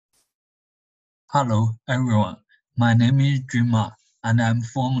Hello, everyone. My name is Zhan, and I'm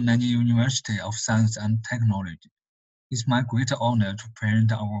from Nanjing University of Science and Technology. It's my great honor to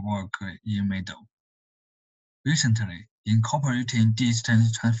present our work in MIDL. Recently, incorporating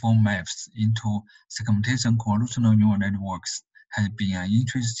distance transform maps into segmentation convolutional neural networks has been an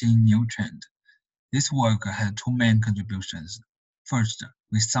interesting new trend. This work has two main contributions. First,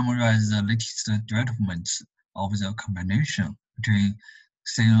 we summarize the latest developments of the combination between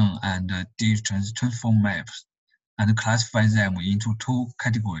CNN and distance transform maps and classify them into two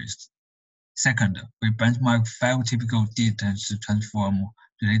categories. Second, we benchmark 5 typical distance transform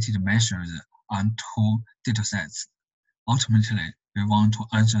related measures on 2 datasets. Ultimately, we want to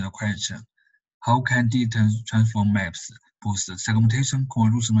answer the question, how can distance transform maps boost segmentation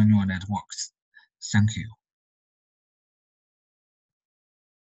convolutional neural networks? Thank you.